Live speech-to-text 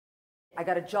I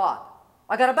got a job.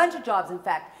 I got a bunch of jobs, in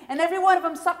fact. And every one of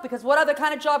them sucked because what other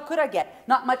kind of job could I get?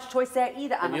 Not much choice there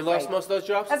either, I'm afraid. And you lost most of those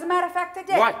jobs? As a matter of fact, I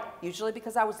did. Why? Usually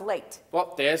because I was late.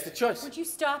 Well, there's the choice. Would you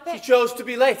stop it? She chose to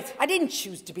be late. I didn't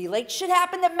choose to be late. Shit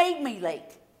happened that made me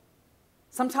late.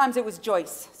 Sometimes it was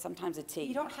Joyce, sometimes it's he.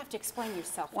 You don't have to explain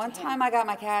yourself. One time I got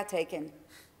my car taken.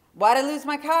 Why did I lose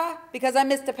my car? Because I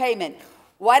missed a payment.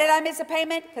 Why did I miss a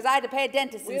payment? Because I had to pay a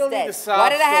dentist We don't instead. need a sob Why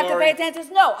did I have to story. pay a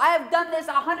dentist? No, I have done this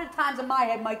 100 times in my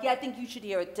head, Mikey. I think you should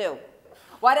hear it too.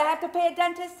 Why did I have to pay a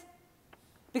dentist?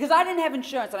 Because I didn't have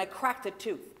insurance and I cracked a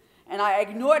tooth. And I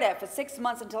ignored it for 6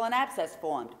 months until an abscess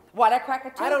formed. Why'd I crack a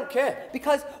tooth? I don't care.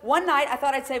 Because one night I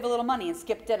thought I'd save a little money and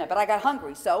skip dinner, but I got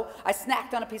hungry, so I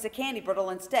snacked on a piece of candy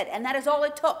brittle instead. And that is all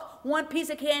it took. One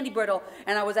piece of candy brittle,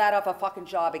 and I was out of a fucking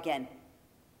job again.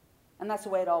 And that's the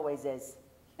way it always is.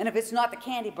 And if it's not the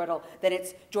candy brittle, then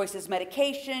it's Joyce's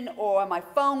medication, or my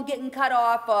phone getting cut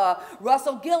off, or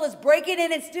Russell Gillis breaking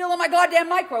in and stealing my goddamn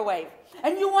microwave.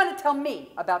 And you want to tell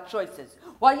me about choices,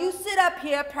 while you sit up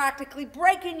here practically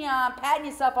breaking your arm, patting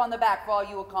yourself on the back for all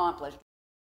you accomplished.